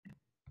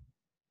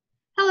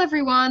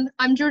everyone,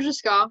 I'm Georgia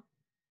Scott,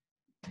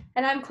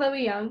 And I'm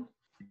Chloe Young.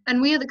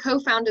 and we are the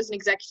co-founders and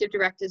executive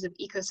directors of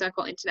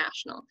EcoCircle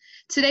International.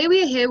 Today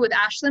we are here with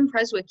Ashlyn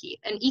Preswicki,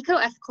 an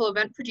eco-ethical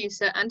event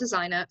producer and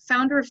designer,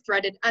 founder of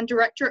Threaded, and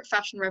director at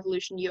Fashion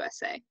Revolution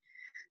USA.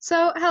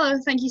 So, hello,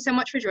 thank you so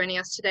much for joining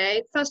us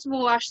today. First of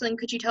all, Ashlyn,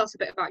 could you tell us a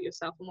bit about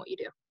yourself and what you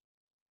do?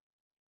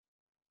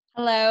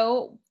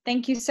 Hello,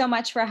 thank you so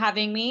much for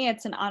having me.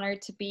 It's an honor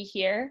to be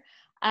here.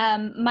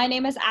 My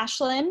name is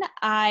Ashlyn.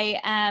 I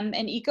am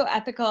an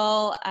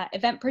eco-ethical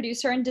event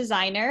producer and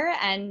designer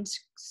and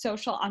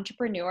social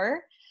entrepreneur.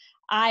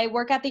 I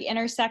work at the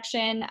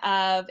intersection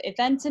of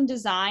events and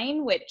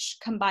design, which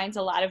combines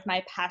a lot of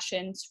my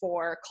passions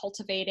for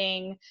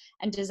cultivating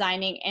and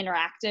designing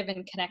interactive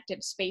and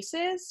connective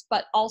spaces,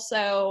 but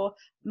also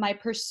my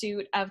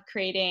pursuit of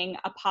creating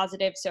a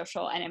positive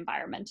social and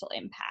environmental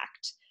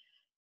impact.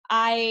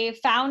 I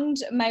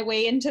found my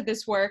way into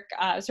this work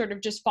sort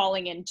of just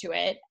falling into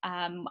it.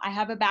 I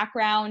have a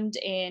background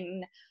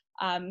in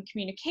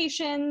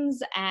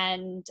communications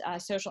and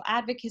social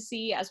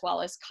advocacy, as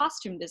well as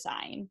costume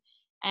design.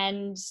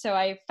 And so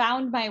I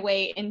found my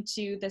way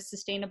into the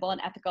sustainable and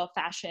ethical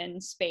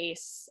fashion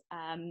space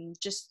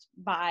just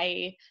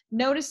by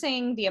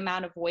noticing the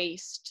amount of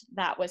waste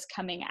that was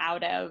coming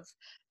out of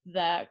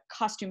the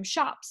costume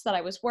shops that I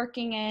was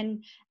working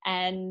in,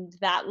 and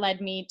that led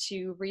me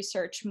to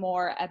research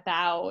more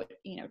about,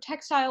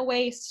 textile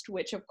waste,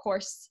 which of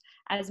course,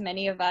 as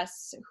many of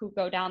us who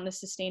go down the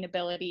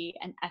sustainability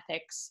and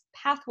ethics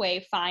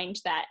pathway find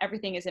that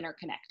everything is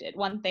interconnected.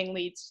 One thing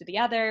leads to the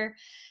other.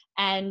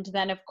 And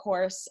then of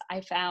course,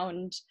 I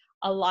found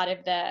a lot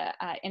of the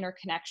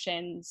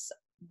interconnections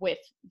with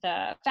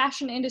the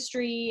fashion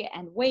industry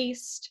and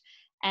waste,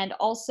 and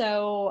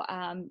also,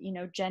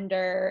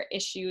 gender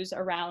issues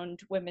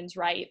around women's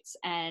rights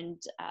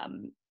and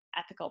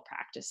ethical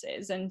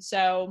practices. And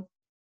so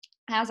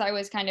as I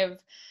was kind of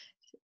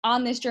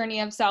on this journey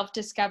of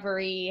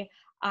self-discovery,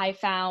 I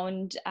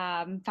found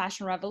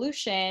Fashion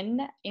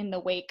Revolution in the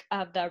wake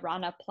of the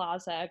Rana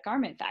Plaza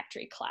garment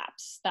factory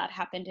collapse that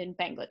happened in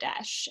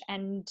Bangladesh.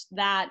 And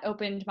that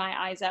opened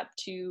my eyes up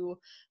to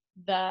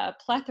the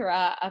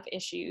plethora of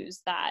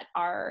issues that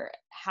are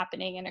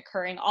happening and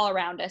occurring all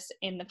around us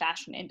in the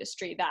fashion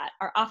industry that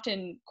are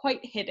often quite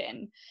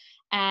hidden.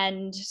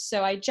 And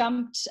so I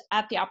jumped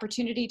at the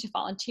opportunity to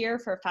volunteer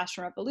for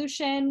Fashion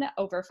Revolution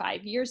over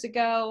 5 years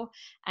ago,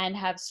 and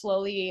have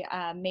slowly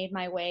made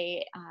my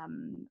way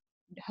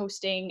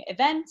hosting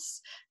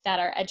events that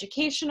are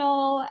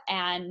educational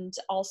and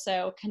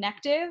also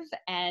connective,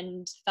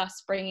 and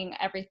thus bringing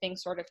everything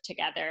sort of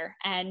together.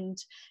 And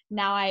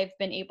now I've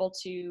been able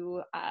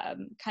to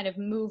kind of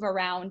move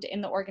around in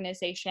the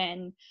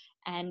organization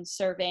and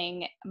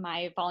serving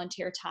my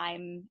volunteer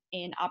time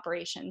in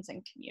operations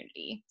and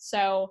community.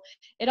 So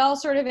it all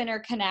sort of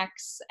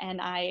interconnects,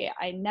 and I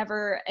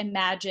never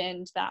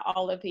imagined that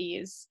all of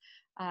these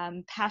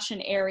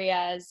passion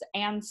areas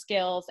and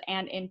skills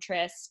and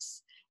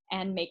interests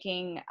and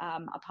making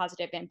a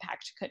positive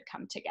impact could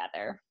come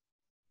together.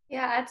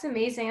 Yeah, that's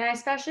amazing. And I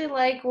especially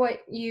like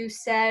what you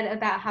said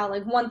about how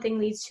one thing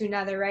leads to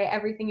another, right?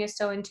 Everything is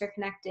so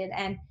interconnected.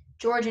 And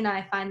George and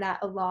I find that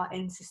a lot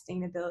in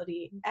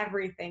sustainability.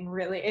 Everything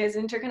really is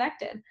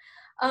interconnected.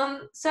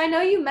 So I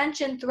know you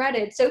mentioned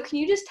Threaded. So can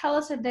you just tell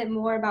us a bit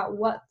more about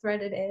what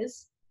Threaded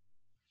is?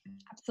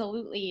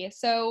 Absolutely.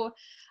 So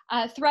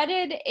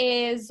Threaded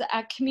is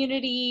a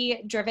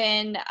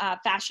community-driven,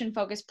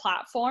 fashion-focused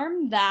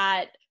platform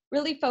that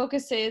really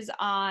focuses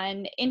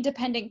on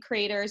independent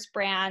creators,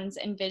 brands,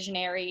 and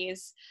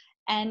visionaries,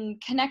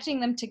 and connecting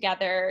them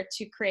together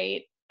to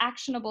create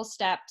actionable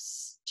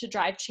steps to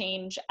drive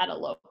change at a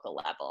local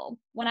level.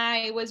 When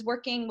I was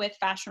working with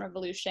Fashion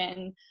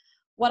Revolution,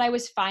 what I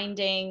was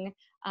finding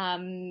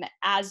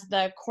as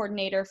the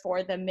coordinator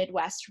for the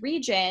Midwest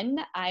region,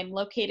 I'm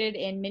located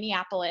in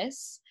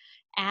Minneapolis,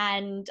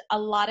 and a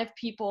lot of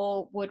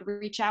people would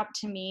reach out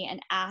to me and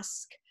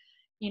ask,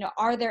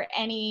 are there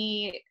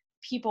any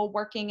people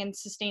working in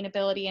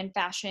sustainability and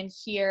fashion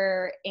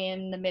here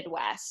in the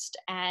Midwest?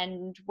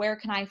 And where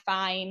can I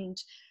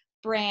find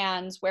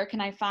brands? Where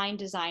can I find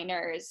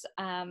designers?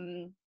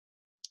 And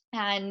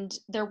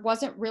there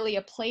wasn't really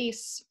a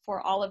place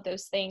for all of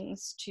those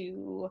things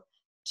to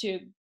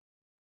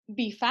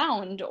be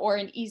found, or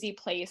an easy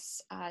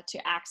place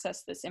to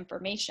access this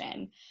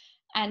information.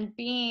 And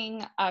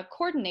being a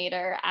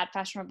coordinator at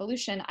Fashion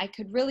Revolution, I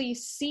could really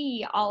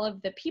see all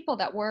of the people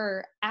that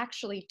were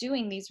actually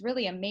doing these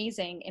really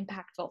amazing,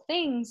 impactful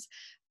things,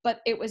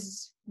 but it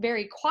was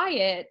very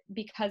quiet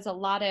because a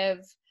lot of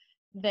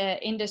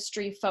the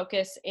industry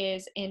focus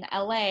is in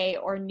LA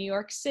or New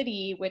York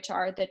City, which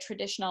are the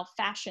traditional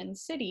fashion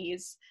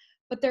cities.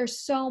 But there's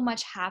so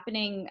much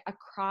happening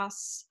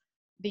across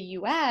the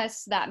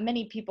US that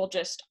many people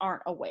just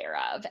aren't aware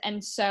of.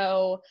 And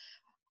so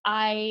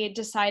I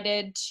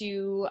decided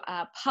to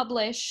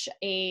publish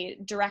a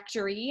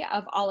directory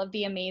of all of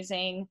the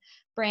amazing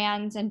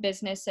brands and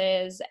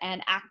businesses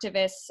and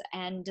activists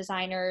and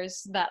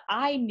designers that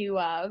I knew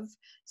of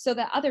so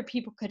that other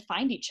people could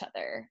find each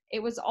other.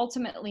 It was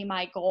ultimately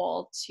my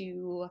goal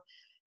to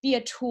be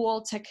a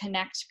tool to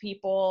connect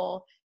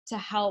people, to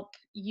help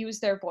use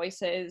their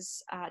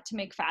voices, to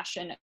make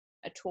fashion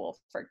a tool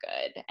for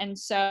good. And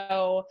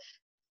so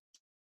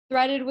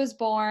Threaded was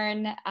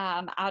born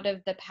out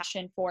of the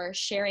passion for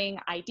sharing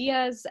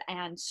ideas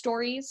and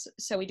stories.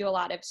 So we do a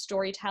lot of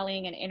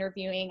storytelling and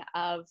interviewing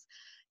of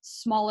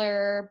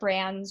smaller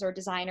brands or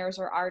designers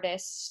or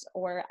artists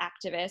or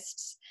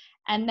activists,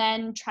 and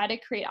then try to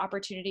create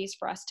opportunities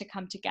for us to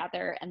come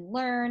together and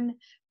learn.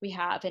 We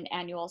have an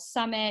annual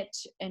summit,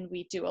 and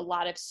we do a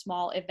lot of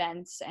small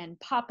events and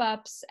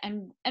pop-ups,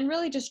 and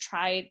really just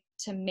try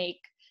to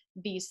make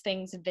these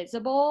things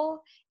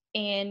visible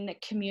in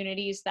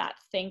communities that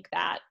think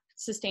that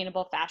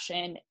sustainable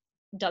fashion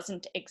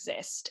doesn't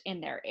exist in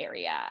their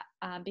area,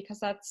 because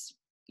that's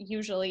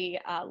usually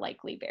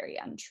likely very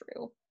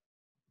untrue.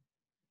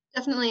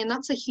 Definitely, and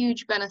that's a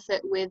huge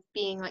benefit with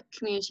being like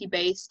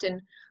community-based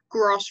and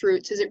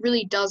grassroots, is it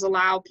really does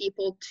allow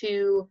people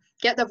to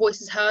get their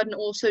voices heard, and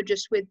also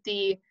just with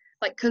the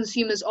like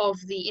consumers of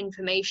the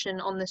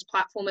information on this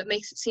platform, it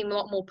makes it seem a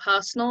lot more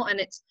personal and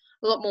it's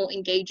a lot more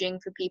engaging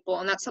for people.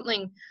 And that's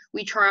something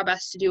we try our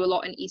best to do a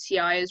lot in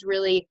ECI, is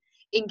really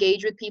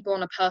engage with people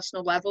on a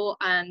personal level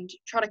and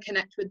try to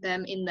connect with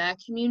them in their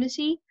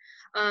community,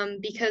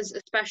 because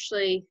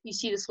especially you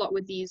see this a lot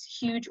with these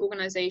huge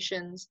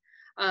organizations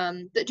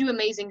that do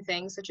amazing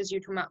things, such as you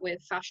talking about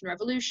with Fashion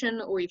Revolution,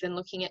 or even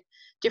looking at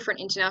different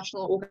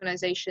international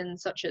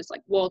organizations such as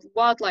like World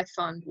Wildlife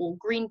Fund or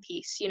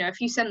Greenpeace. You know, if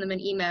you send them an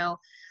email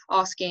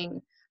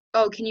asking,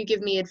 oh, can you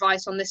give me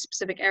advice on this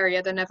specific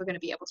area, they're never going to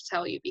be able to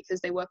tell you because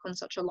they work on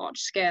such a large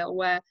scale.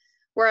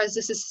 Whereas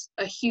this is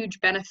a huge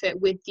benefit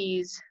with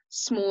these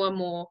smaller,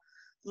 more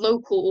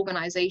local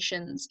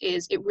organizations,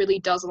 is it really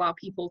does allow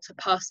people to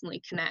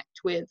personally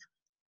connect with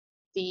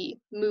the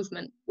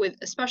movement, with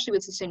especially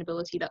with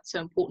sustainability. That's so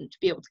important to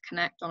be able to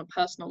connect on a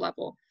personal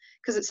level,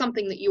 because it's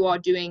something that you are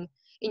doing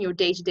in your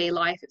day-to-day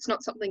life. It's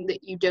not something that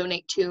you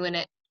donate to and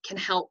it can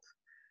help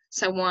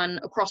someone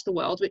across the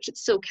world, which it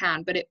still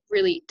can, but it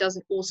really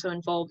doesn't also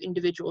involve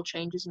individual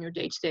changes in your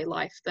day-to-day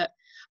life that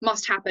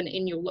must happen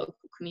in your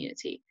local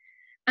community.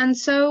 And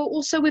so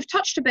also we've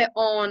touched a bit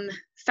on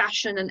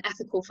fashion and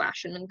ethical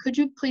fashion, and could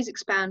you please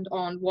expand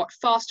on what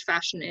fast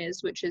fashion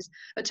is, which is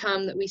a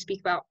term that we speak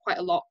about quite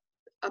a lot,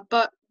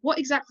 but what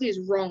exactly is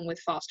wrong with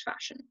fast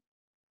fashion?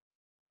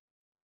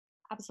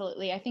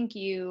 Absolutely. I think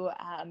you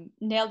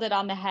nailed it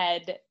on the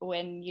head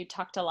when you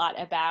talked a lot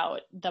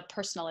about the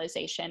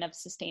personalization of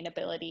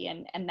sustainability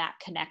and that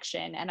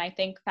connection. And I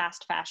think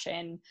fast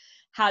fashion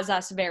has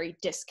us very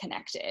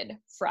disconnected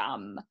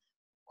from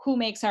who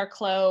makes our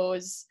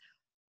clothes,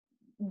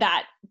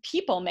 that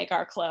people make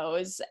our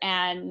clothes,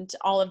 and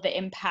all of the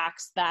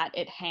impacts that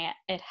it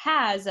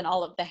has, and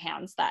all of the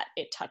hands that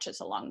it touches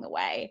along the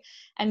way.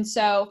 And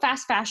so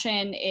fast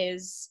fashion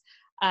is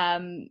a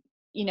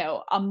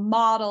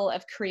model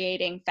of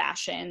creating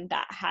fashion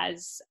that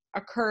has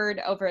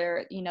occurred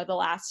over the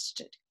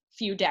last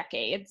few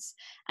decades,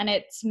 and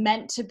it's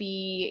meant to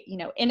be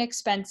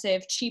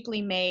inexpensive,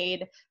 cheaply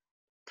made,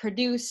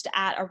 produced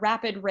at a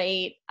rapid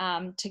rate,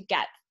 to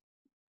get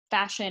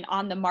fashion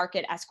on the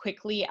market as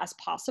quickly as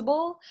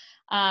possible.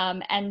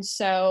 And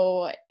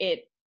so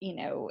it,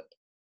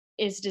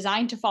 is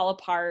designed to fall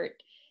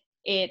apart.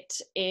 It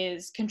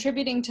is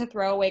contributing to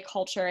throwaway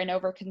culture and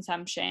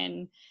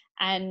overconsumption.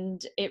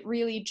 And it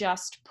really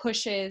just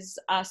pushes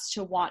us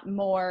to want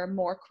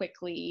more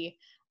quickly,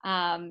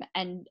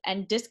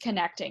 and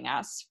disconnecting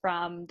us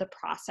from the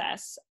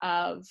process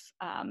of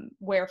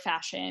where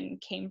fashion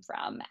came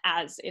from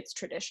as its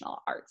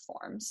traditional art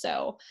form.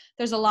 So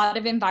there's a lot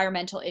of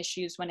environmental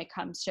issues when it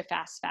comes to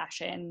fast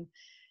fashion,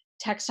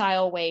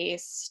 textile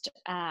waste,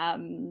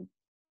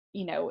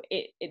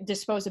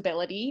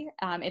 disposability.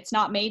 It's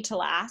not made to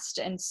last,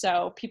 and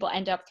so people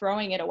end up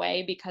throwing it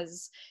away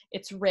because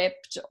it's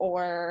ripped,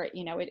 or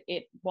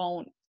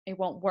it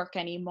won't work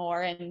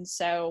anymore, and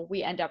so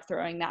we end up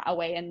throwing that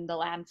away in the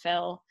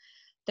landfill.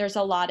 There's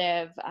a lot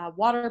of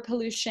water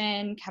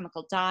pollution,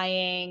 chemical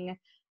dyeing,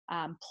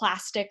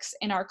 plastics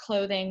in our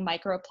clothing,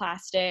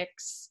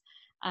 microplastics.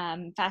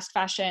 Fast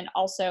fashion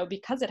also,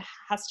 because it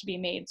has to be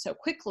made so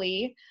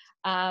quickly,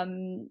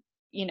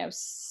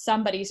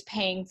 somebody's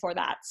paying for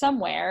that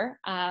somewhere,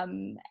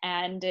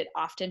 and it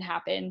often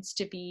happens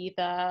to be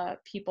the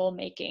people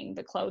making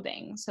the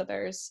clothing. So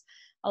there's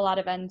a lot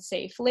of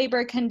unsafe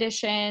labor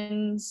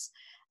conditions.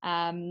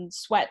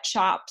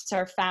 Sweatshops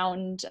are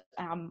found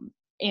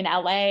in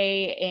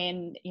LA,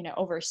 in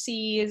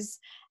overseas,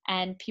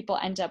 and people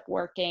end up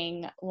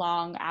working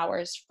long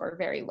hours for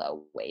very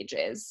low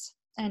wages.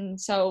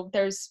 And so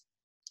there's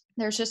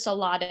just a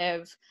lot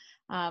of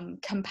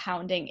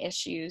compounding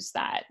issues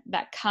that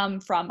come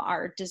from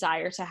our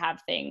desire to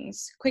have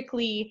things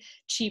quickly,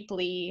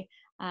 cheaply,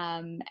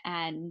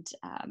 and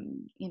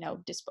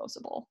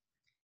disposable.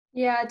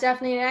 Yeah,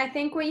 definitely. And I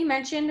think what you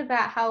mentioned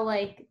about how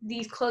like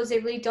these clothes, they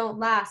really don't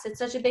last, it's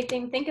such a big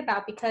thing to think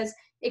about because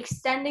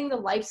extending the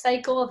life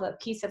cycle of a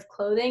piece of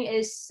clothing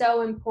is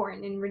so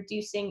important in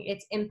reducing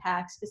its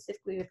impact,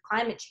 specifically with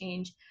climate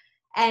change.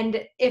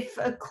 And if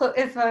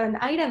an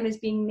item is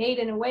being made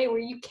in a way where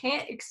you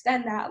can't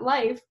extend that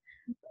life,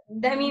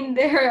 I mean,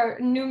 there are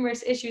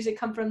numerous issues that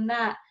come from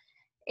that.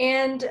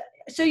 And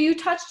so you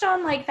touched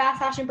on like fast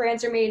fashion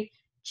brands are made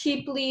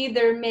cheaply,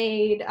 they're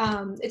made,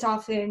 it's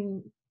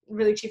often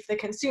really cheap for the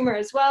consumer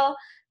as well.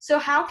 So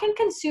how can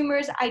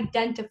consumers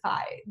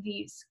identify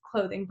these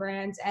clothing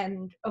brands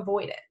and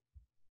avoid it?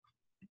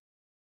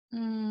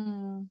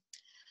 Mm.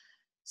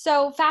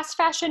 So fast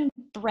fashion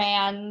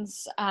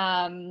brands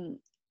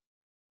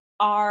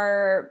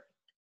are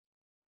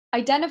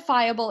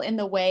identifiable in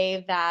the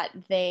way that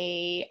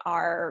they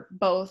are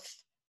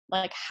both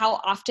like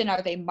how often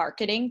are they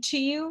marketing to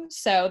you?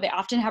 So they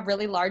often have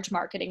really large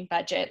marketing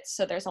budgets.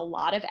 So there's a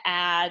lot of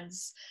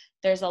ads,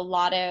 there's a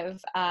lot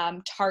of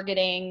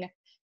targeting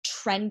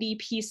trendy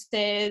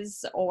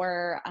pieces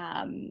or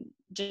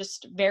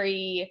just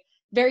very,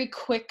 very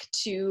quick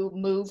to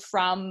move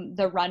from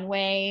the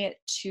runway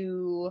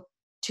to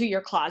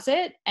your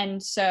closet.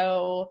 And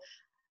so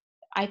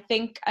I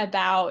think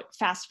about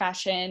fast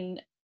fashion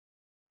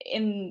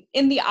in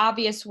the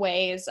obvious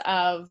ways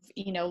of,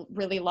 you know,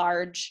 really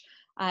large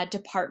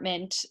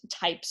department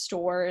type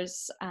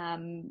stores,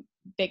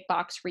 big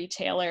box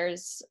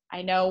retailers.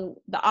 I know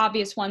the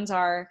obvious ones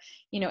are,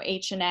 you know,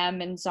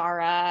 H&M and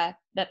Zara,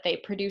 that they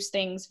produce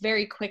things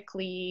very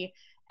quickly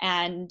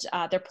and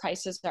their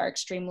prices are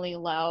extremely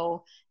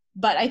low.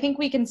 But I think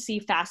we can see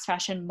fast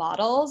fashion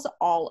models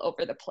all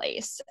over the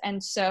place.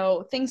 And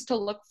so things to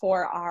look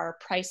for are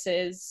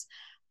prices,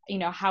 you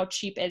know, how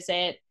cheap is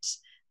it?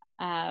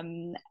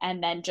 And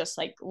then just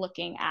like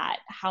looking at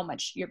how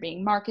much you're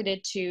being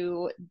marketed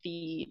to,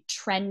 the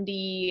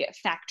trendy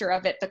factor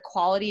of it, the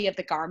quality of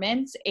the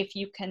garments. If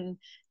you can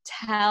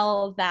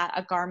tell that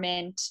a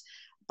garment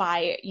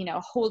by, you know,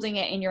 holding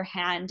it in your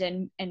hand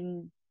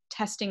and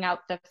testing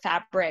out the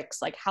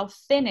fabrics, like how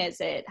thin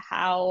is it?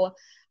 How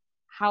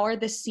are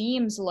the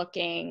seams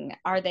looking?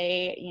 Are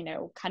they, you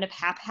know, kind of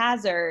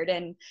haphazard?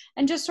 And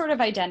just sort of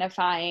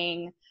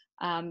identifying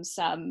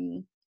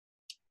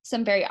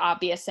some very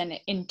obvious and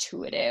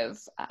intuitive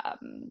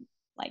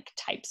like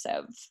types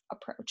of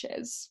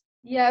approaches.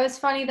 Yeah, it was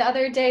funny. The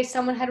other day,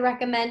 someone had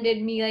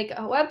recommended me like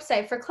a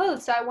website for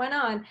clothes. So I went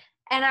on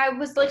and I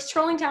was like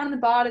scrolling down at the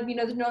bottom, you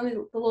know, there's normally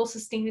the little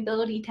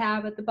sustainability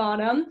tab at the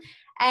bottom.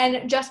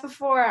 And just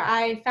before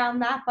I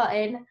found that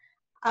button,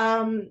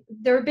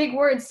 there were big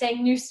words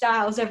saying new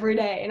styles every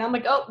day. And I'm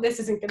like, oh, this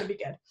isn't going to be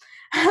good.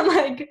 I'm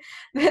like,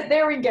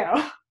 there we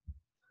go.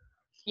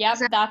 Yep,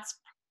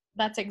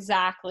 that's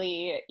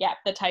exactly, yeah,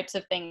 the types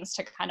of things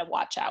to kind of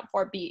watch out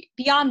for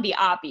beyond the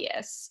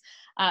obvious.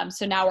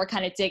 So now we're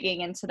kind of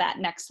digging into that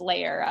next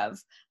layer of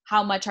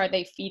how much are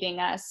they feeding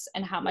us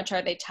and how much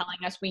are they telling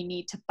us we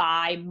need to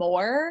buy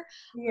more,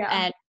 Yeah,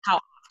 and how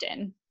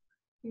often.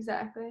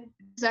 exactly.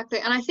 Exactly.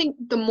 And I think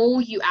the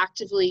more you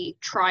actively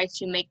try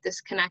to make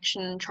this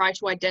connection, try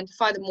to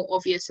identify, the more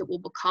obvious it will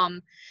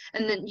become.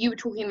 And then you were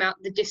talking about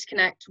the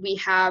disconnect we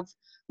have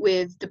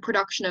with the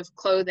production of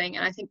clothing.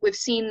 And I think we've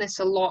seen this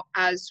a lot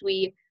as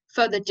we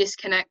further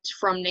disconnect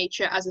from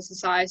nature as a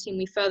society and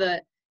we further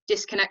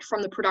disconnect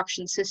from the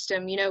production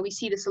system. You know, we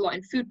see this a lot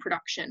in food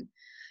production.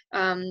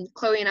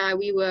 Chloe and I,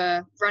 we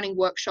were running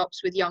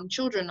workshops with young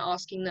children,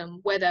 asking them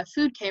where their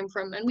food came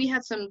from, and we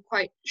had some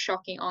quite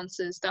shocking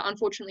answers that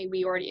unfortunately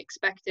we already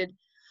expected.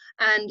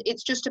 And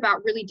it's just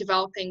about really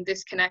developing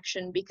this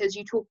connection because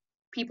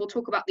people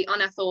talk about the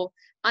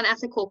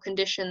unethical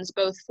conditions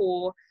both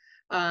for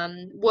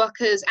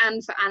workers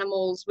and for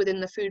animals within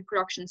the food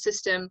production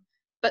system.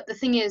 But the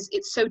thing is,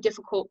 it's so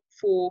difficult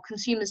for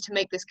consumers to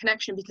make this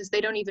connection because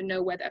they don't even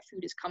know where their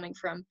food is coming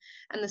from.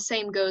 And the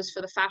same goes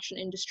for the fashion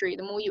industry.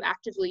 The more you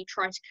actively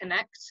try to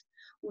connect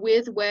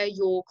with where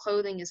your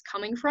clothing is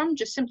coming from,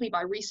 just simply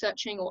by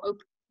researching or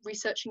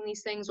researching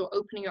these things or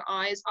opening your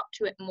eyes up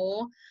to it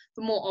more,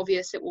 the more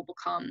obvious it will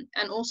become.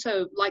 And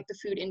also, like the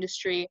food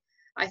industry,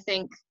 I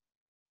think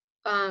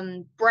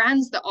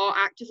brands that are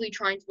actively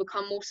trying to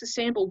become more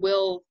sustainable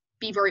will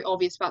be very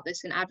obvious about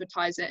this and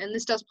advertise it. And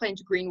this does play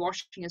into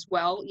greenwashing as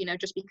well. You know,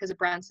 just because a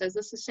brand says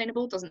they're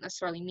sustainable doesn't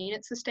necessarily mean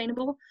it's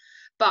sustainable.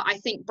 But I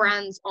think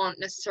brands aren't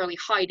necessarily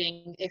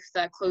hiding if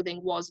their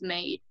clothing was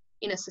made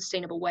in a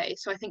sustainable way.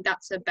 So I think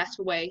that's a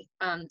better way,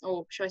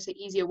 or should I say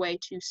easier way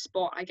to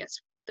spot, I guess,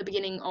 the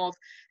beginning of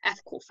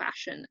ethical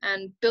fashion.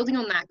 And building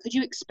on that, could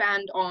you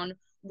expand on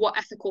what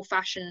ethical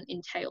fashion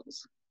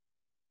entails?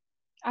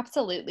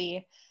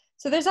 Absolutely.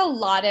 So there's a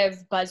lot of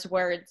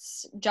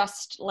buzzwords,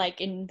 just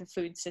like in the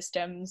food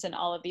systems and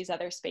all of these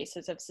other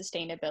spaces of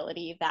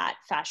sustainability that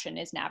fashion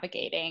is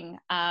navigating.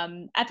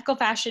 Ethical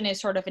fashion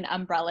is sort of an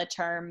umbrella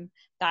term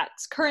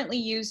that's currently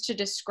used to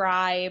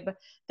describe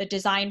the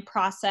design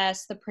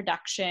process, the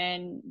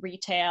production,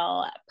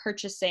 retail,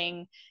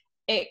 purchasing.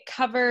 It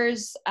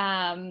covers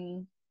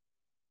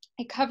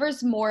it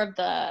covers more of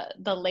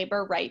the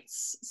labor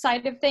rights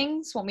side of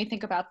things when we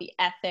think about the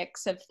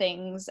ethics of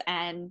things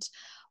and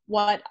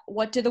what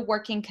do the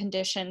working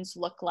conditions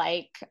look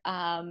like.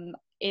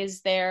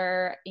 Is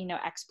there,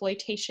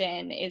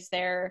 exploitation? Is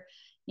there,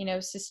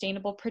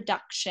 sustainable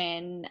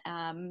production,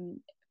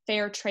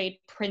 fair trade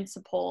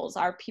principles?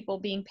 Are people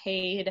being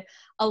paid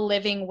a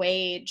living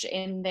wage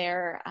in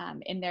their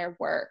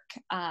work?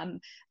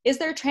 Is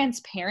there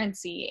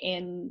transparency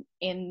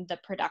in the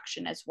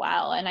production as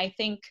well? And I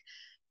think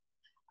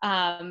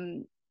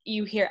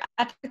you hear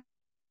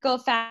ethical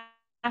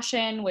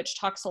fashion, which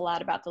talks a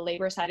lot about the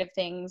labor side of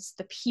things,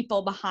 the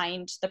people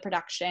behind the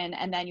production,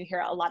 and then you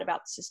hear a lot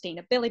about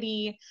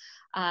sustainability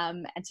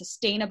and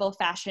sustainable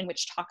fashion,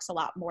 which talks a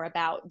lot more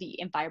about the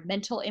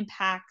environmental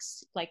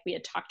impacts, like we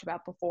had talked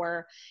about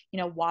before,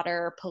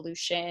 water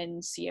pollution,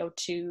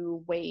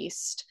 CO2,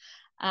 waste.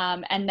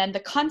 And then the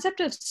concept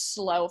of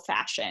slow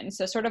fashion,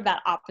 so sort of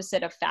that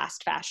opposite of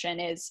fast fashion,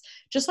 is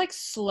just like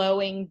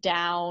slowing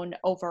down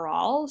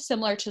overall,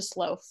 similar to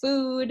slow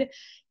food.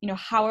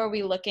 How are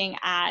we looking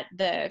at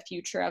the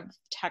future of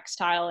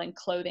textile and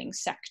clothing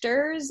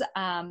sectors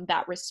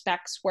that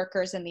respects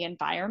workers and the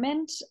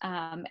environment?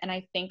 And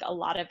I think a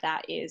lot of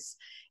that is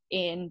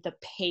in the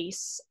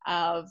pace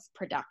of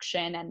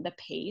production and the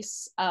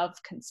pace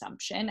of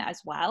consumption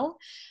as well.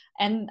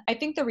 And I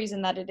think the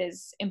reason that it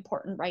is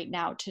important right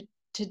now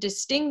to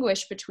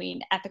distinguish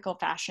between ethical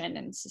fashion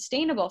and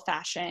sustainable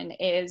fashion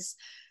is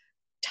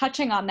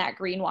touching on that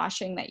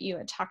greenwashing that you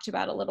had talked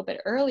about a little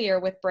bit earlier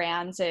with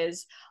brands.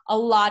 Is a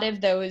lot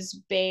of those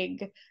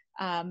big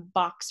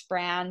box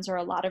brands, or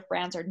a lot of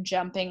brands, are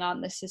jumping on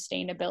the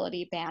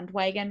sustainability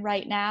bandwagon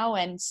right now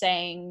and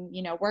saying,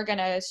 we're going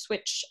to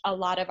switch a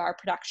lot of our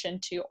production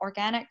to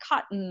organic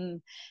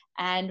cotton,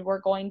 and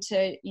we're going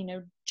to,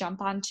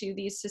 jump onto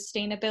these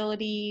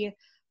sustainability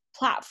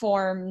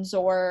platforms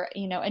or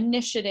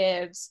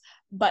initiatives,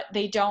 but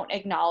they don't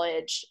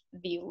acknowledge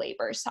the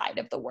labor side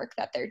of the work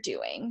that they're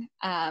doing.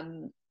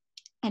 And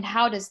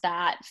how does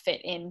that fit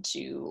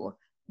into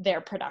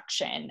their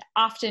production?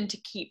 Often, to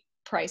keep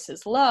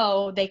prices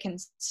low, they can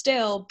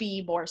still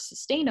be more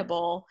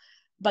sustainable,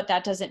 but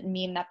that doesn't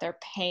mean that they're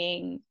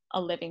paying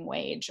a living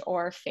wage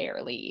or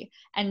fairly.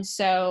 And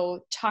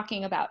so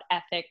talking about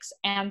ethics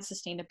and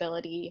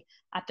sustainability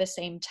at the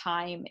same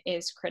time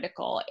is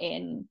critical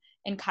in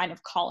kind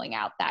of calling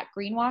out that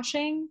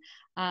greenwashing,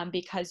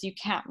 because you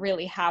can't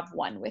really have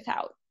one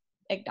without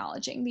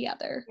acknowledging the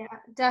other. Yeah,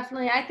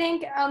 definitely. I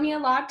think, a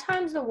lot of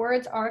times the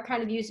words are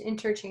kind of used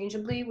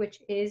interchangeably, which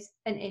is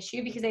an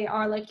issue because they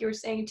are, like you were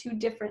saying, two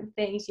different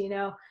things.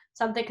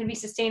 Something can be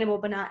sustainable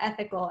but not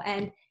ethical.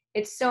 And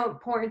it's so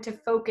important to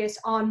focus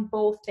on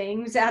both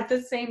things at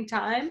the same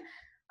time.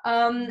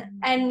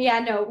 And yeah,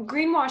 no,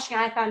 greenwashing,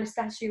 I found,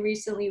 especially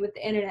recently with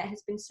the internet,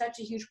 has been such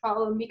a huge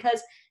problem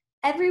because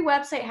every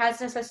website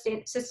has a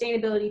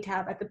sustainability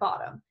tab at the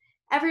bottom.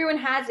 Everyone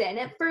has it. And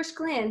at first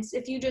glance,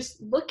 if you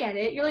just look at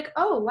it, you're like,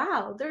 oh,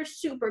 wow, they're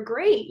super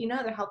great.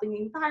 They're helping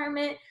the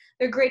environment.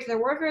 They're great for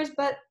their workers,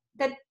 but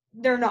that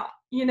they're not,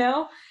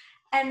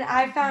 And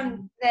I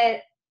found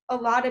that a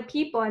lot of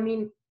people,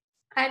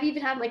 I've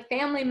even had like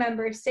family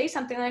members say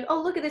something like,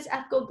 oh, look at this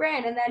ethical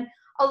brand. And then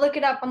I'll look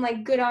it up. I'm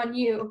like, good on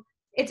you.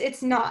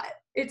 It's not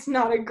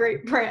a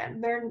great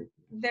brand.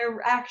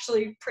 They're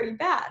actually pretty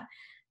bad.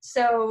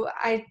 So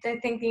I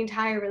think the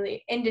entire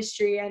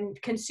industry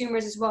and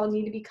consumers as well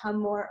need to become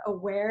more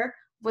aware of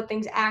what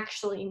things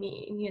actually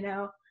mean,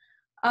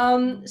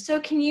 So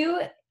can you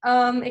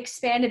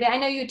expand a bit? I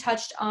know you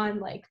touched on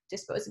like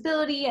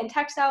disposability and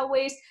textile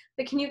waste,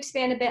 but can you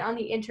expand a bit on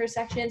the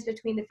intersections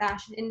between the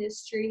fashion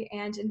industry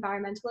and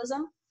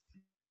environmentalism?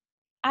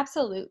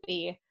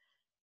 Absolutely.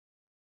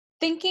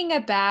 Thinking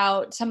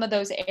about some of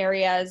those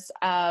areas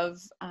of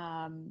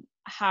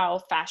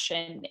how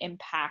fashion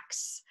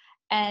impacts,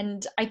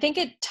 and I think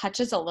it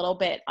touches a little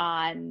bit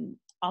on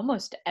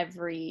almost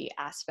every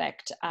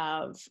aspect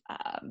of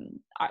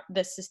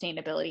the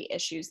sustainability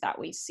issues that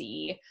we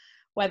see,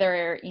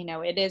 whether,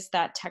 it is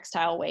that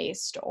textile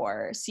waste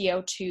or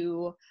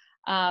CO2.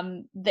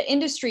 The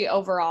industry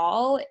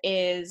overall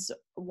is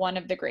one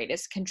of the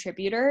greatest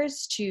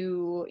contributors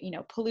to,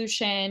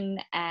 pollution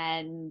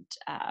and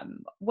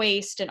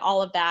waste and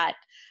all of that.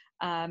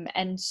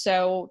 And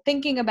so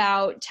thinking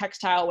about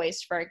textile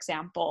waste, for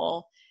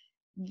example,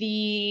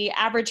 the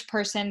average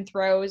person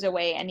throws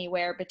away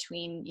anywhere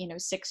between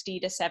 60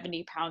 to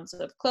 70 pounds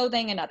of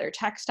clothing and other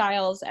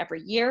textiles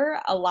every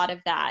year. A lot of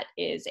that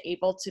is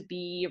able to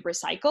be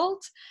recycled,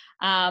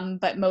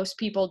 but most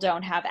people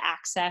don't have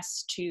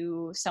access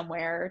to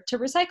somewhere to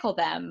recycle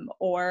them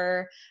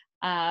or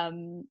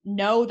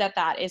know that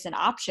that is an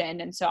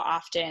option, and so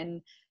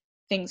often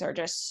things are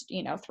just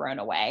thrown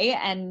away.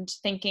 And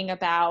thinking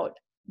about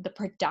the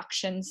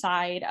production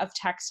side of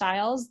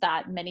textiles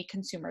that many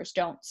consumers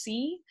don't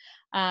see,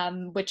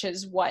 which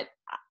is what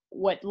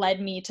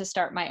led me to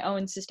start my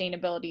own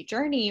sustainability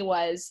journey,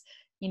 was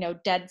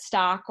dead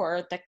stock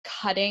or the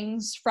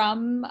cuttings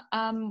from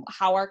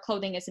how our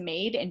clothing is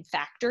made in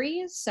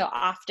factories. So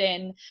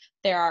often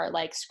there are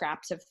like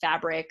scraps of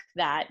fabric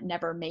that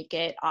never make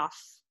it off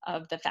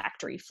of the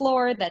factory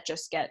floor that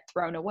just get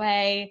thrown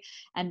away,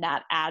 and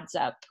that adds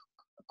up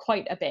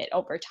quite a bit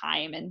over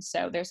time. And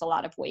so there's a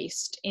lot of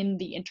waste in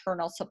the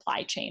internal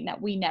supply chain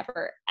that we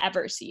never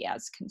ever see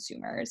as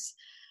consumers.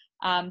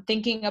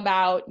 Thinking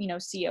about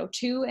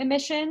CO2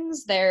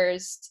 emissions,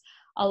 there's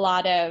a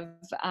lot of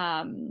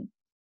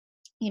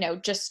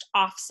just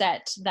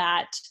offset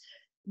that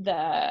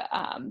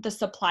the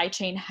supply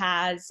chain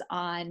has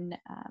on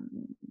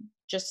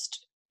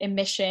just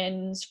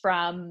emissions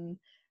from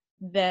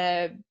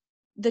the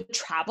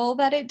travel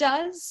that it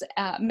does.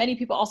 Many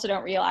people also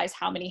don't realize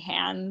how many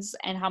hands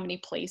and how many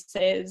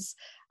places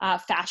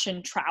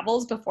fashion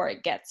travels before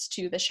it gets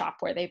to the shop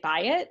where they buy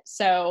it.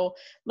 So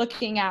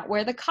looking at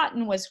where the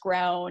cotton was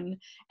grown,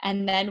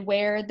 and then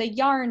where the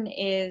yarn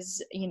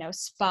is,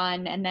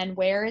 spun, and then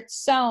where it's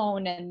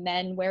sewn, and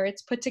then where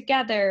it's put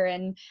together.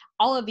 And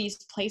all of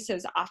these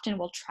places often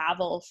will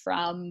travel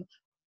from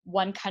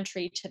one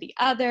country to the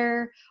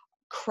other,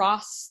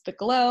 across the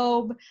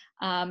globe.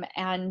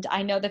 And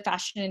I know the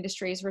fashion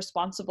industry is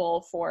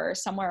responsible for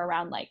somewhere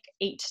around like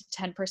 8 to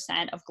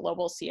 10% of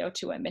global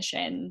CO2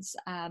 emissions.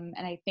 And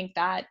I think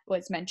that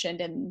was mentioned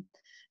in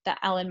the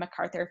Ellen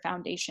MacArthur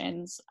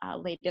Foundation's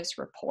latest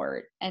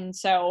report. And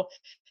so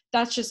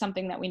that's just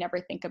something that we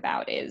never think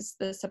about, is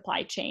the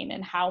supply chain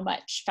and how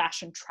much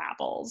fashion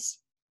travels.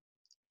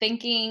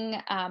 Thinking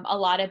a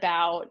lot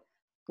about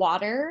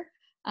water.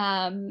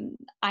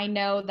 I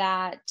know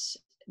that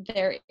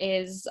there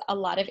is a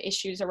lot of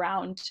issues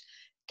around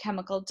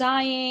chemical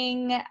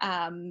dyeing,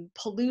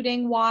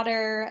 polluting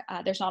water.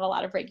 There's not a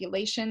lot of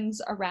regulations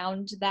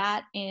around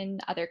that in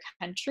other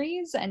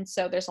countries. And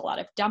so there's a lot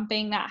of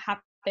dumping that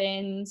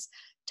happens.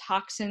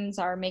 Toxins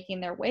are making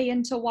their way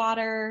into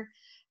water.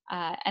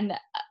 And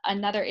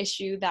another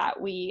issue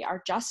that we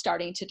are just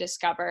starting to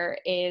discover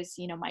is,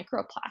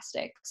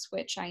 microplastics,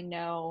 which I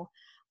know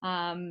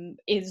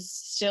is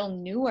still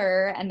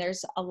newer, and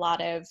there's a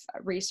lot of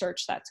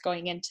research that's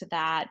going into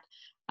that,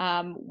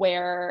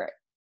 where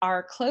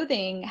our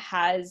clothing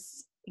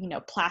has,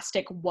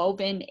 plastic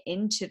woven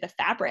into the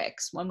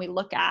fabrics. When we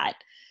look at,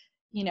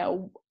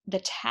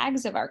 the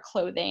tags of our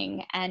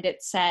clothing, and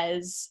it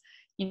says,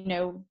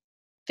 50%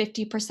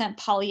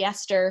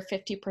 polyester,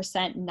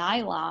 50%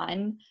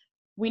 nylon,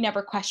 we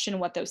never question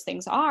what those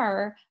things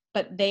are,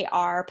 but they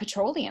are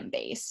petroleum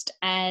based,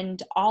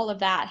 and all of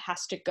that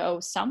has to go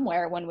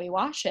somewhere when we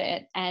wash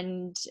it,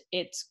 and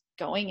it's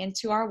going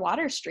into our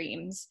water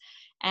streams.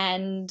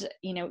 And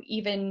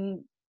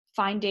even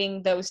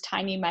finding those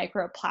tiny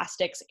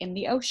microplastics in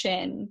the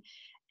ocean,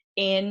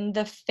 in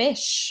the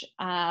fish,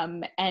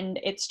 and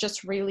it's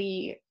just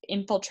really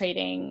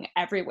infiltrating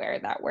everywhere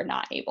that we're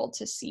not able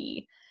to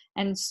see.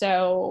 And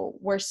so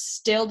we're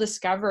still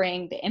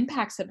discovering the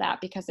impacts of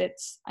that, because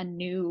it's a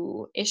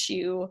new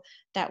issue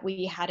that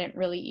we hadn't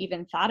really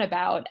even thought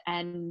about.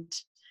 And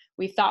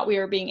we thought we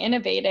were being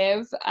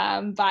innovative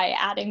by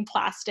adding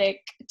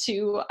plastic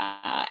to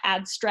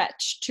add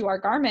stretch to our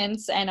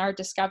garments, and are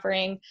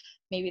discovering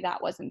maybe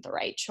that wasn't the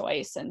right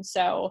choice. And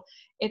so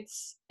it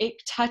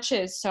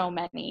touches so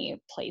many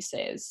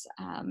places.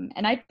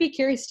 And I'd be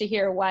curious to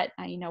hear what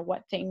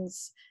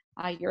things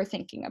you're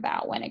thinking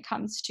about when it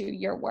comes to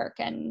your work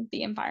and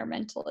the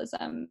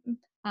environmentalism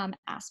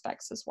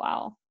aspects as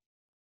well.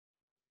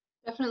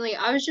 Definitely.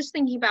 I was just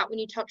thinking about when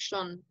you touched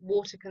on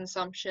water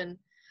consumption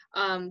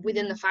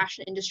within the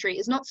fashion industry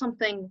is not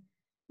something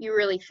you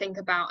really think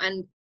about.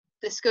 And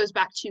this goes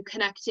back to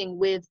connecting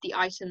with the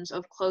items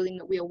of clothing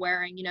that we are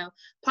wearing.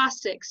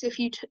 Plastics, if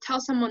you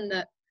tell someone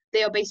that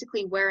they are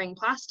basically wearing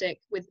plastic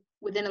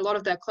within a lot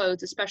of their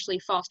clothes, especially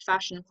fast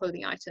fashion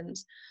clothing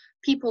items,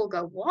 people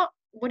go, what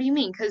do you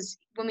mean? Because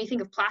when we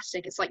think of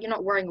plastic, it's like you're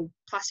not wearing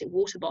a plastic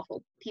water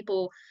bottle.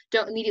 People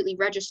don't immediately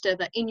register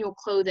that in your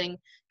clothing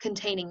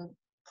containing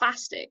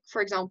plastic.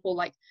 For example,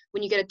 like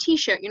when you get a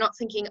t-shirt, you're not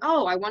thinking,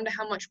 oh, I wonder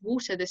how much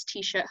water this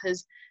t-shirt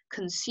has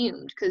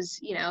consumed, because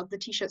the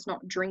t-shirt's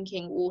not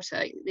drinking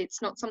water.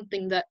 It's not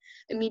something that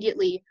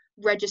immediately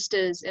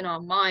registers in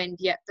our mind.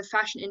 Yet the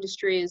fashion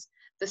industry is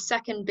the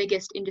second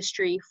biggest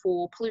industry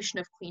for pollution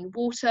of clean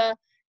water.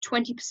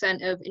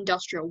 20% of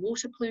industrial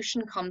water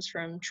pollution comes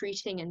from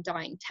treating and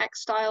dyeing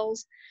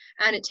textiles,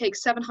 and it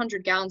takes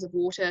 700 gallons of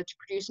water to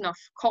produce enough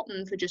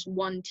cotton for just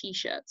one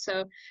t-shirt.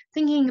 So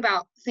thinking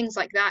about things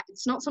like that,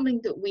 it's not something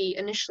that we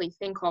initially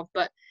think of,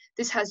 but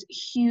this has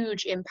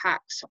huge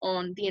impacts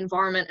on the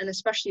environment, and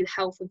especially the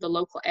health of the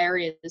local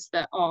areas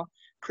that are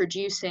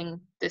producing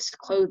this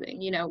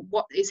clothing.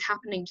 What is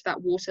happening to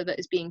that water that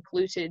is being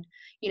polluted,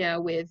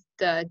 with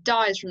the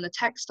dyes from the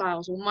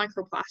textiles or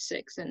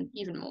microplastics and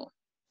even more.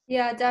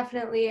 Yeah,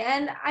 definitely.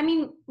 And I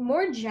mean,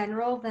 more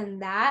general than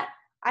that,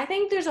 I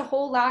think there's a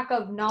whole lack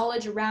of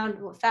knowledge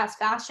around what fast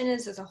fashion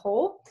is as a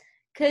whole,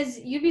 because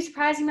you'd be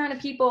surprised the amount of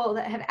people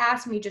that have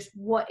asked me just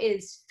what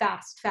is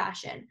fast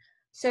fashion.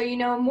 So,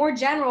 more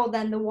general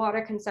than the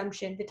water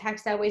consumption, the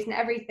textile waste, and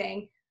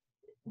everything,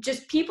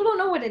 just people don't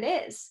know what it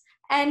is.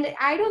 And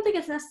I don't think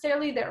it's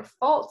necessarily their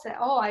fault at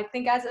all. I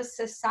think as a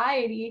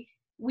society,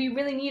 we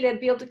really need to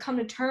be able to come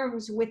to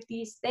terms with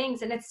these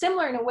things. And it's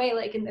similar in a way,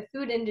 like in the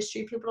food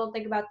industry, people don't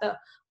think about the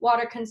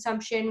water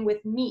consumption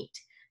with meat,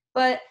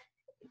 but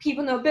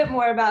people know a bit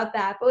more about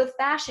that. But with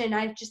fashion,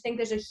 I just think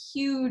there's a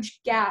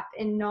huge gap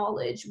in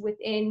knowledge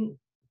within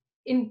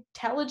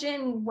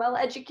intelligent,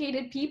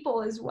 well-educated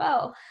people as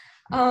well.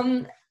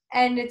 And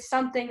it's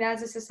something that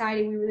as a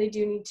society, we really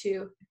do need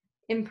to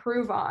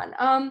improve on.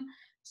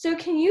 So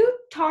can you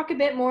talk a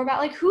bit more about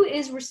like who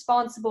is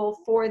responsible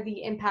for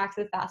the impact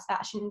of the fast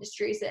fashion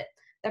industry? Is it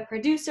the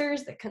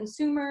producers, the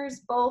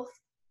consumers, both?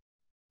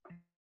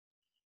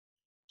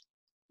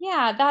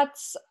 Yeah,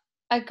 that's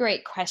a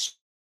great question.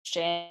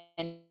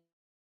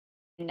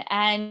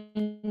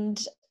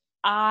 And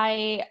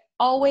I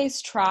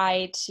always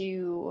try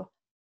to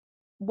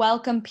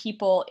welcome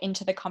people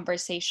into the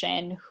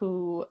conversation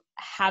who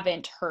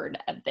haven't heard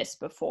of this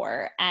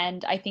before.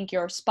 And I think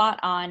you're spot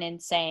on in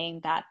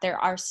saying that there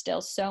are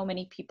still so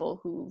many people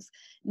who've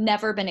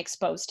never been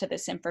exposed to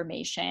this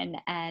information.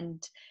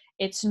 And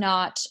it's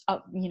not,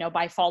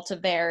 by fault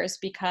of theirs,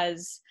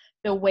 because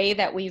the way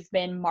that we've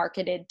been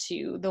marketed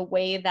to, the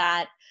way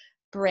that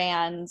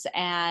brands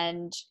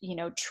and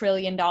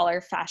trillion-dollar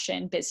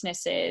fashion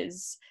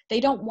businesses, they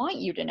don't want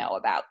you to know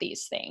about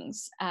these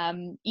things.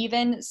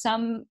 Even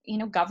some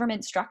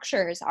government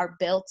structures are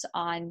built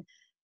on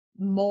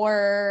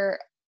more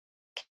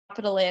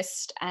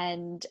capitalist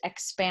and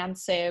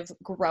expansive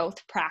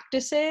growth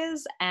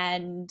practices,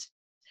 and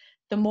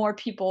the more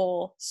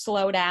people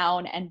slow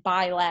down and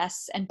buy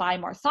less and buy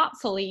more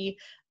thoughtfully,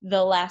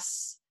 the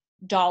less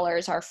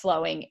dollars are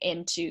flowing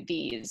into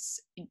these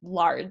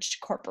large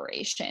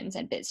corporations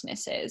and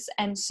businesses.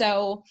 And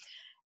so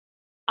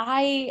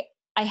I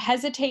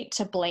hesitate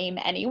to blame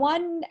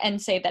anyone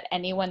and say that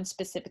anyone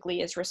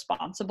specifically is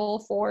responsible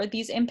for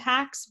these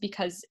impacts,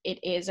 because it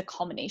is a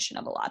culmination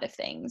of a lot of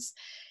things.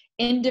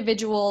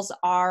 Individuals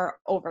are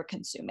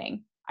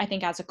over-consuming. I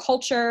think as a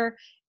culture,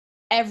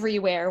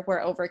 everywhere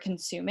we're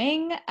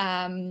over-consuming.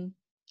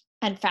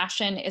 And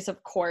fashion is,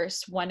 of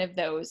course, one of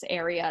those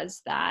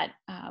areas that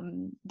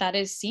that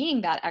is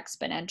seeing that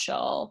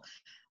exponential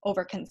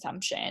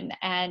overconsumption.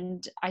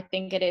 And I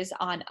think it is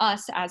on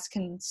us as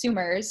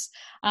consumers.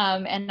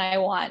 And I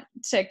want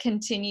to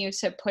continue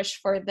to push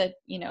for to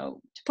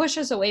push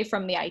us away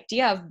from the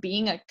idea of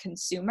being a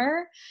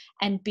consumer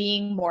and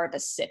being more of a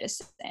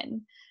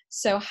citizen.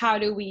 So how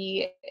do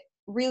we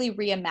really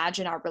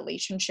reimagine our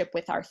relationship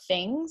with our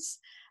things?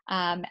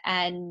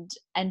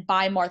 And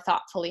buy more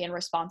thoughtfully and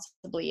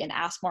responsibly and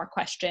ask more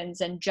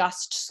questions and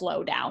just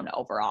slow down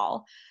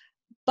overall.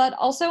 But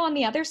also on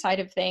the other side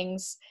of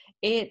things,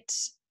 it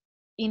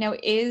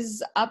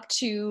is up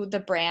to the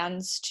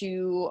brands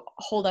to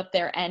hold up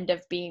their end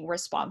of being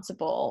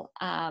responsible,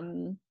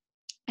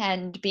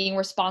 and being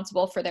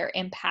responsible for their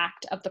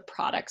impact of the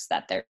products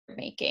that they're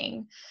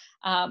making.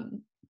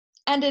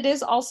 And it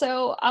is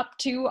also up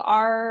to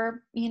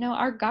our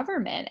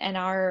government and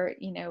our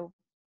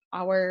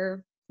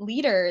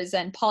leaders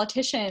and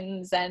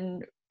politicians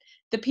and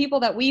the people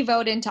that we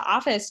vote into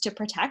office to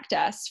protect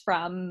us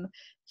from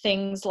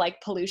things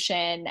like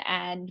pollution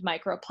and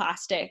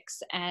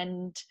microplastics.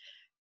 And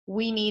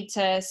we need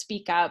to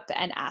speak up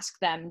and ask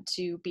them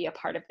to be a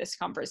part of this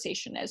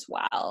conversation as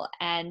well,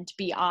 and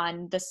be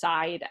on the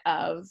side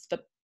of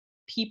the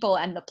people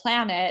and the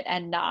planet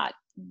and not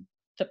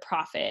the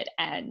profit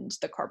and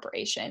the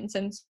corporations.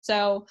 And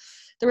so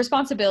the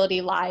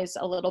responsibility lies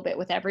a little bit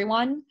with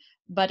everyone,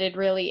 but it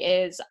really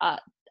is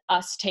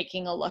us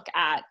taking a look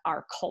at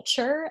our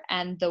culture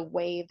and the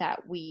way that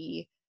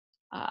we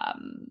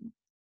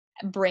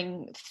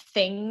bring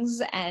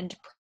things and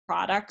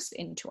products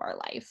into our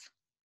life.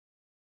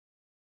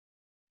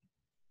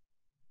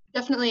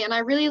 Definitely. And I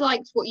really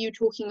liked what you were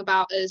talking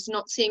about as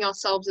not seeing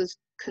ourselves as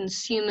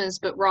consumers,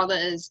 but rather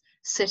as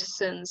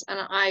citizens. And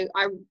I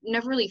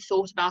never really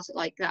thought about it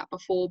like that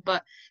before,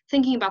 but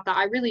thinking about that,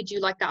 I really do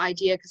like that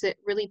idea, because it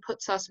really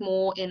puts us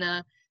more in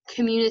a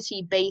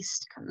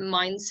community-based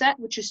mindset,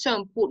 which is so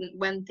important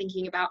when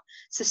thinking about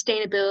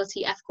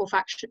sustainability, ethical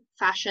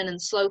fashion, and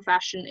slow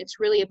fashion. It's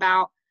really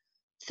about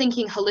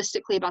thinking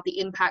holistically about the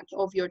impact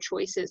of your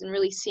choices and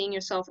really seeing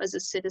yourself as a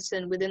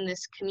citizen within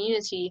this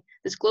community,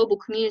 this global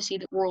community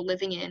that we're all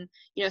living in.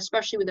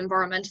 Especially with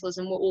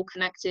environmentalism, we're all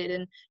connected,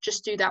 and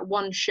just through that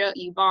one shirt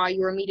you buy,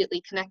 you're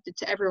immediately connected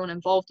to everyone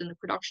involved in the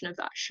production of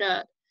that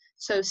shirt.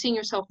 So seeing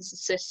yourself as a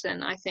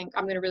citizen, I think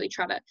I'm going to really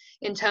try to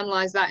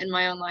internalize that in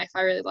my own life.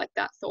 I really like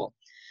that thought.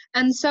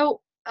 And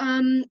so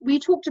we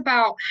talked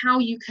about how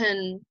you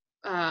can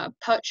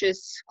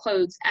purchase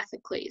clothes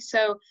ethically.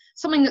 So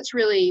something that's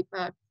really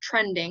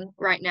trending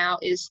right now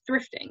is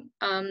thrifting,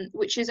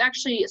 which is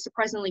actually a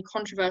surprisingly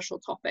controversial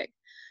topic.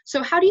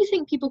 So how do you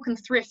think people can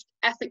thrift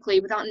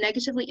ethically without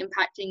negatively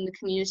impacting the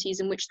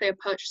communities in which they are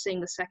purchasing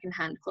the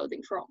secondhand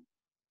clothing from?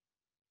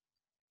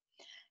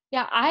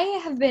 Yeah, I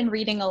have been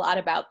reading a lot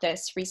about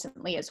this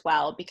recently as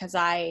well, because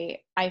I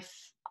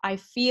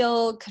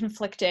feel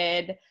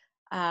conflicted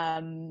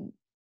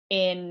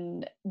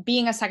in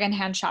being a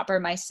secondhand shopper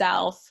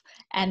myself,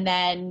 and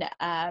then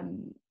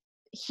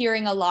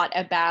hearing a lot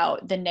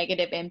about the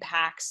negative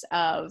impacts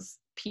of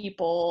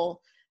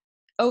people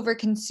over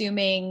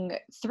consuming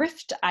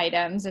thrift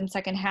items and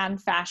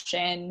secondhand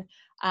fashion,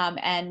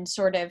 and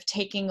sort of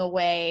taking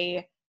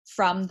away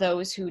from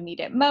those who need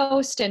it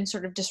most, and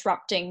sort of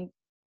disrupting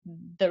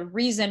the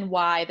reason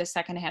why the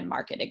secondhand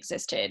market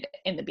existed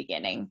in the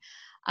beginning.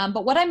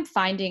 But what I'm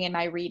finding in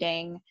my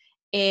reading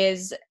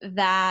is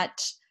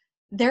that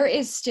there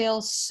is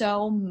still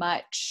so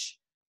much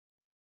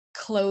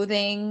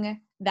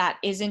clothing that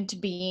isn't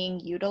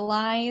being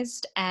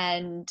utilized,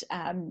 and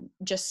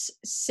just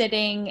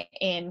sitting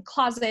in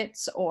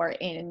closets or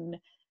in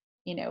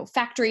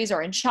factories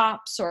or in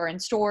shops or in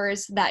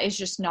stores that is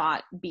just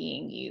not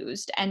being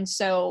used. And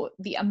so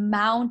the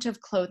amount of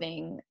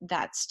clothing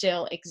that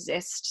still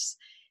exists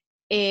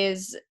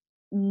is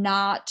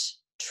not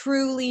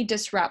truly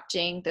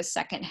disrupting the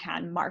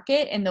secondhand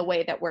market in the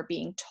way that we're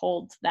being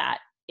told that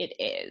it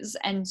is.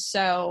 And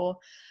so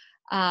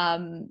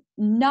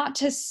not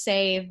to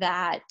say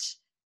that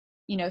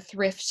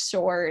thrift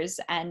stores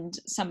and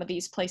some of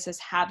these places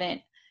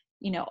haven't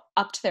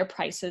upped their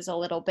prices a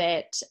little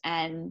bit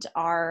and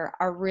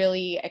are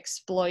really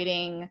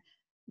exploiting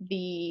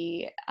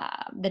the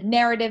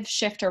narrative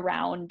shift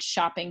around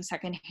shopping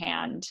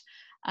secondhand,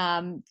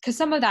 because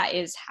some of that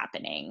is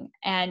happening.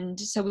 And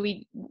so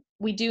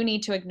we do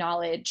need to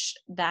acknowledge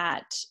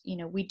that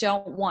we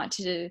don't want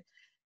to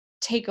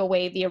take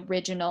away the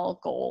original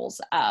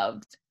goals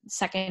of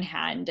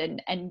secondhand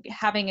and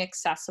having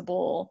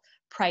accessible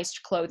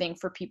priced clothing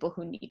for people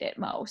who need it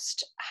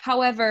most.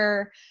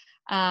 However,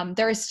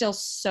 there is still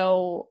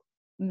so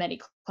many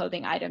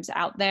clothing items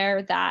out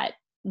there that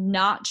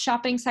not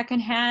shopping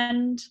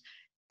secondhand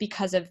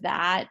because of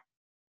that,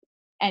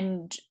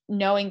 and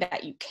knowing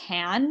that you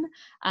can,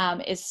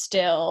 is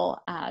still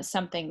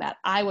something that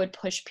I would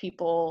push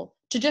people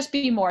to just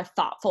be more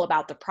thoughtful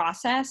about the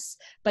process,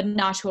 but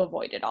not to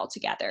avoid it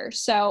altogether.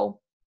 So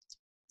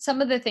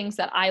some of the things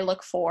that I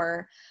look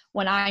for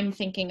when I'm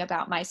thinking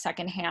about my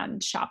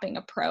secondhand shopping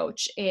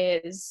approach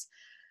is,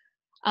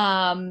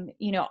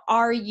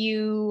 are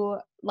you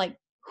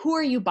who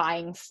are you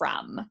buying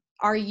from?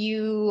 Are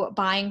you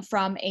buying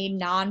from a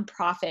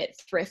nonprofit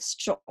thrift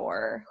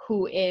store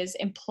who is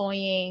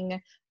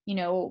employing,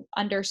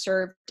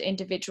 underserved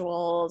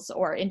individuals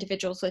or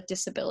individuals with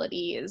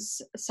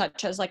disabilities,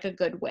 such as like a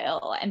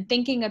Goodwill, and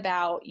thinking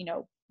about,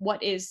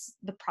 what is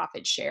the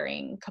profit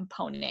sharing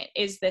component?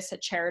 Is this a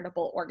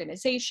charitable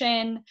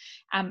organization?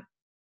 Am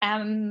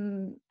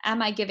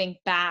I giving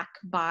back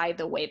by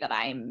the way that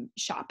I'm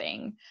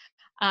shopping?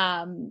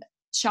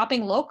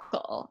 Shopping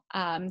local,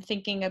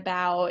 thinking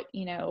about,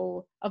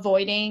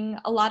 avoiding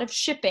a lot of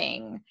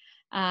shipping,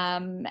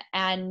 and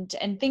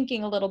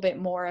thinking a little bit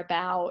more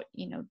about,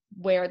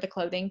 where the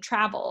clothing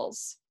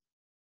travels.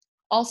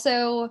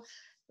 Also,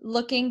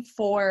 looking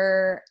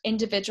for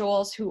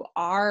individuals who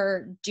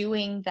are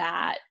doing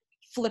that,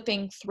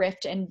 flipping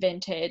thrift and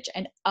vintage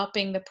and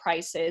upping the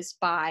prices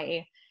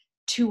by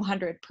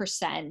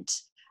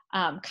 200%,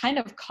 kind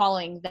of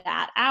calling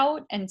that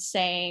out and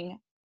saying,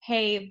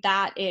 hey,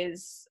 that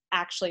is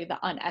actually the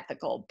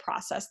unethical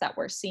process that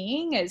we're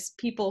seeing, is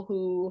people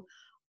who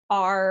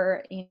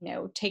are,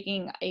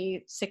 taking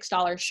a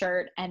 $6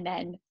 shirt and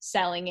then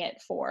selling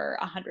it for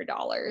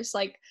 $100.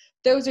 Like,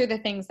 those are the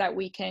things that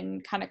we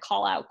can kind of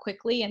call out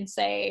quickly and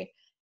say,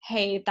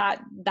 hey,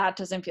 that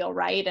doesn't feel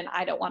right, and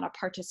I don't want to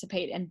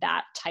participate in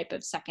that type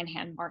of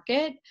secondhand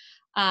market.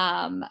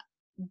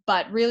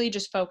 But really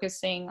just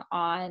focusing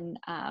on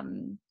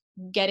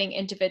getting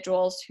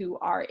individuals who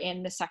are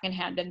in the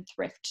secondhand and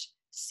thrift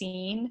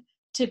scene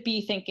to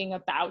be thinking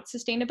about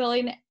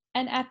sustainability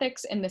and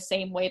ethics in the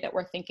same way that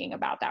we're thinking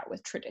about that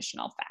with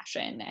traditional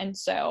fashion. And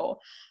so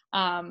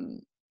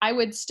I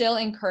would still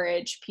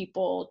encourage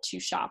people to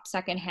shop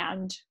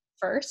secondhand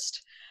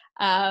first,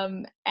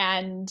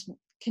 and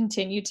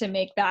continue to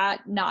make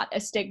that not a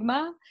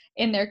stigma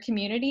in their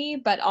community,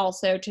 but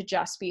also to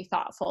just be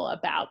thoughtful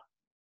about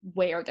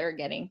where they're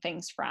getting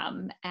things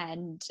from,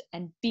 and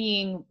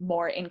being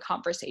more in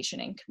conversation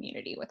and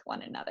community with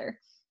one another.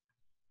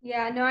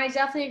 Yeah, no, I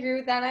definitely agree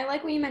with that. And I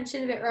like what you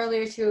mentioned a bit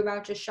earlier too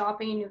about just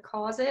shopping in your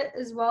closet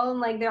as well. And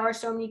like, there are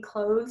so many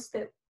clothes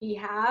that we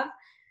have.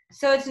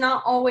 So it's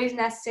not always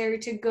necessary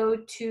to go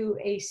to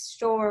a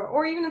store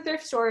or even a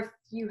thrift store if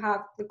you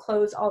have the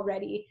clothes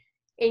already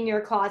in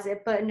your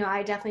closet. But no,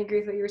 I definitely agree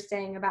with what you were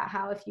saying about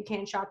how if you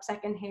can shop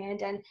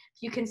secondhand and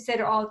if you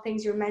consider all the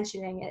things you're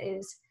mentioning, it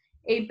is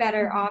a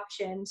better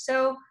option.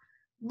 So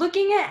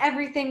looking at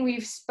everything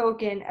we've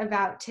spoken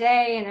about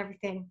today and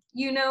everything,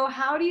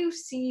 how do you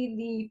see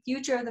the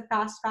future of the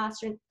fast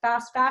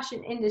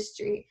fashion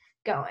industry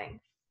going?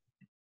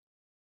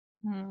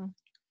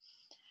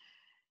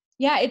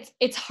 Yeah,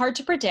 it's hard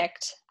to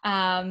predict.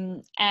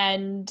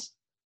 And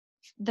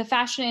the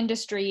fashion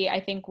industry, I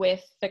think,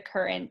 with the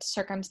current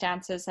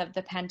circumstances of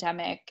the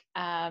pandemic,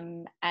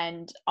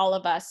 and all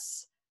of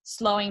us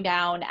slowing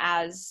down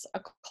as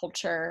a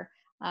culture,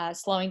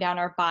 slowing down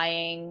our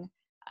buying,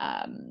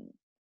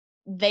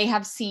 they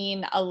have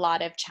seen a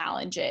lot of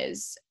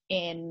challenges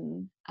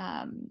in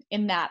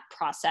that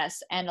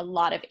process, and a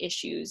lot of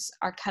issues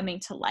are coming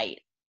to light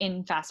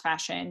in fast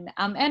fashion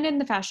and in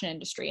the fashion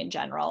industry in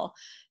general.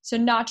 So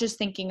not just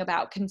thinking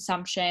about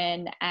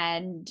consumption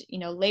and, you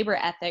know, labor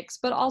ethics,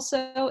 but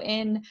also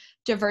in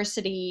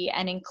diversity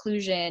and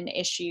inclusion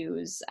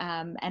issues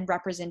and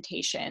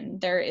representation.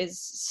 There is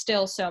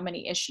still so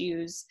many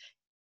issues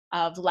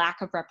of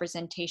lack of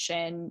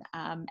representation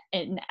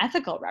and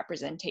ethical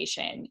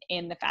representation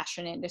in the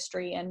fashion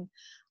industry. And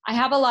I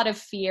have a lot of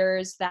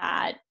fears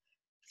that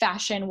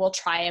fashion will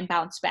try and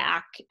bounce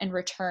back and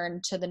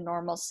return to the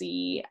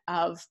normalcy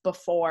of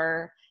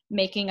before,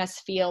 making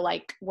us feel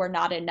like we're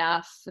not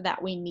enough, that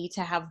we need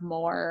to have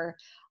more,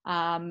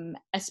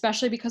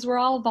 especially because we're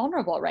all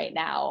vulnerable right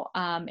now,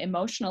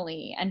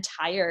 emotionally and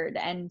tired.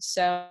 And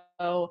so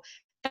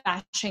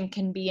fashion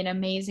can be an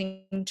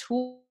amazing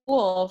tool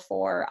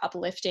for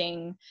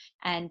uplifting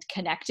and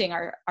connecting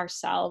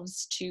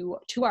ourselves to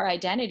our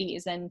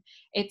identities. And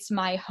it's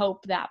my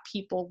hope that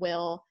people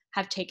will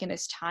have taken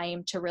this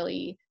time to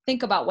really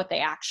think about what they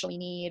actually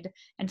need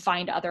and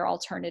find other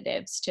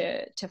alternatives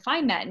to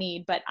find that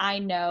need. But I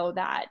know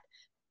that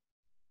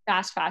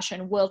fast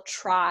fashion will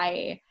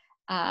try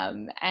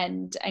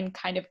and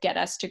kind of get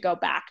us to go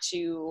back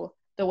to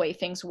the way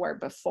things were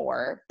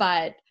before.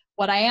 But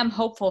what I am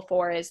hopeful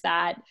for is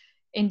that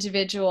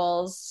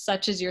individuals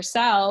such as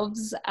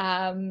yourselves,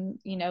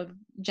 you know,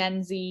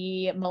 Gen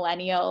Z,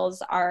 millennials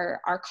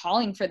are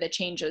calling for the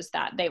changes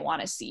that they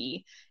want to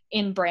see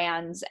in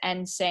brands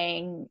and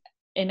saying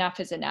enough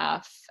is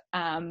enough.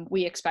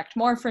 We expect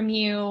more from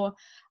you.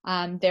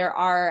 There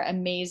are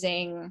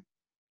amazing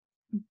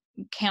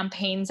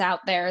campaigns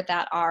out there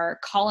that are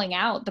calling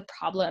out the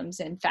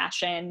problems in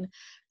fashion,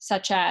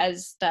 such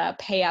as the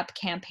Pay Up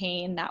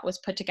campaign that was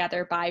put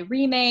together by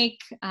Remake,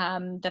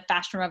 the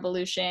Fashion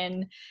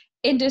Revolution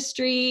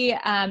industry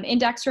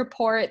index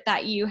report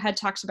that you had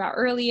talked about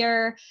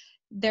earlier.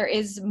 There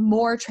is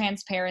more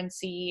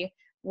transparency.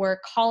 We're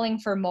calling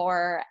for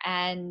more,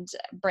 and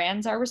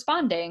brands are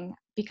responding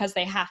because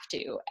they have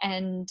to.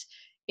 And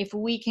if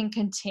we can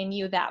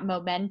continue that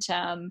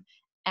momentum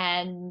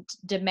and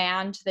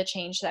demand the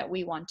change that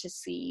we want to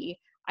see,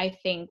 I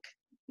think,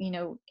 you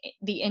know,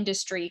 the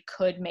industry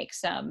could make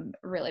some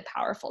really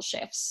powerful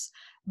shifts.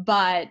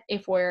 But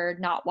if we're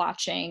not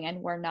watching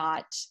and we're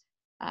not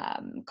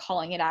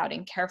calling it out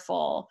and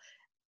careful,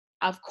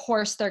 of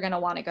course they're going to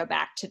want to go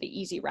back to the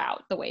easy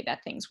route, the way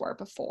that things were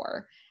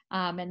before.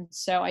 And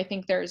so I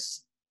think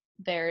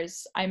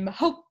I'm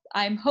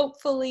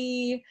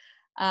hopefully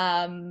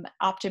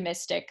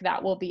optimistic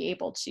that we'll be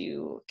able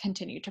to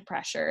continue to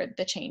pressure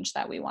the change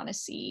that we want to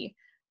see.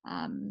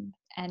 And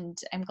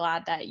I'm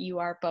glad that you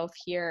are both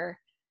here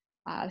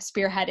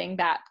spearheading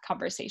that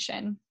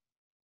conversation.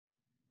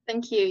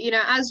 Thank you. You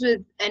know, as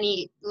with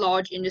any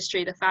large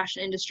industry, the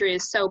fashion industry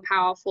is so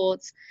powerful.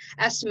 It's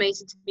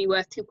estimated to be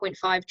worth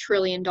 $2.5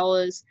 trillion.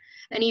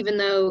 And even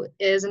though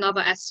there's another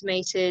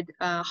estimated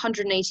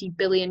 $180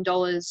 billion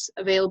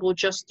available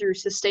just through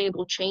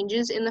sustainable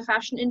changes in the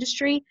fashion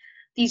industry,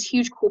 these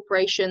huge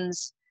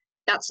corporations,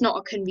 that's not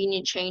a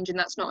convenient change, and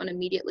that's not an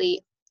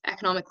immediately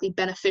economically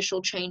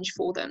beneficial change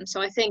for them.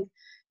 So I think,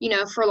 you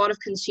know, for a lot of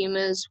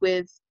consumers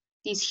with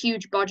these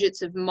huge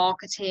budgets of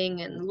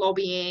marketing and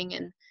lobbying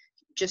and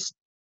just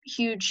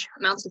huge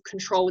amounts of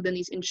control within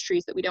these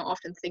industries that we don't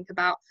often think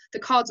about, the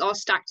cards are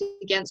stacked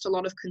against a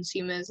lot of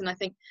consumers. And I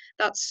think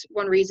that's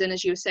one reason,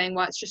 as you were saying,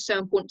 why it's just so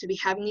important to be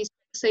having these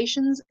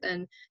conversations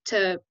and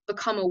to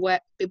become aware,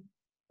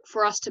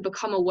 for us to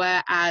become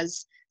aware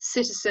as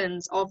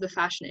citizens of the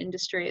fashion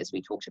industry, as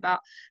we talked about.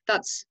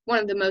 That's one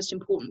of the most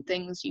important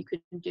things you could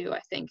do,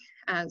 I think,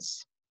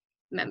 as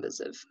members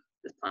of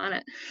the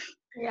planet.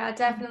 Yeah,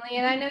 definitely.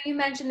 And I know you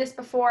mentioned this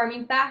before. I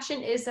mean,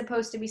 fashion is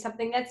supposed to be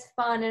something that's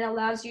fun and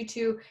allows you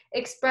to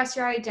express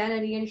your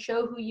identity and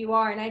show who you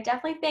are. And I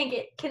definitely think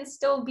it can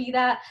still be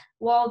that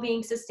while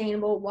being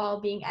sustainable,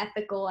 while being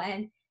ethical,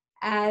 and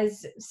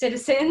as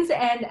citizens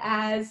and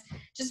as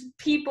just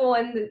people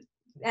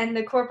and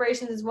the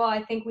corporations as well.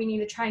 I think we need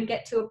to try and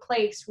get to a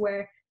place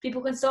where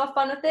people can still have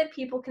fun with it.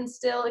 People can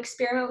still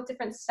experiment with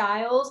different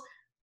styles,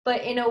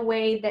 but in a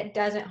way that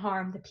doesn't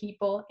harm the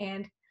people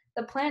and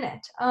the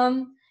planet.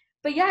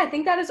 But yeah, I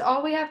think that is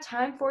all we have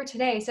time for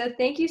today. So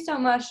thank you so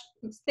much.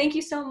 Thank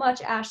you so much,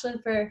 Ashlyn,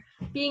 for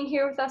being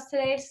here with us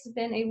today. This has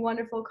been a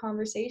wonderful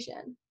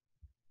conversation.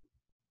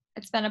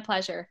 It's been a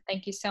pleasure.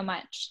 Thank you so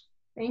much.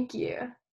 Thank you.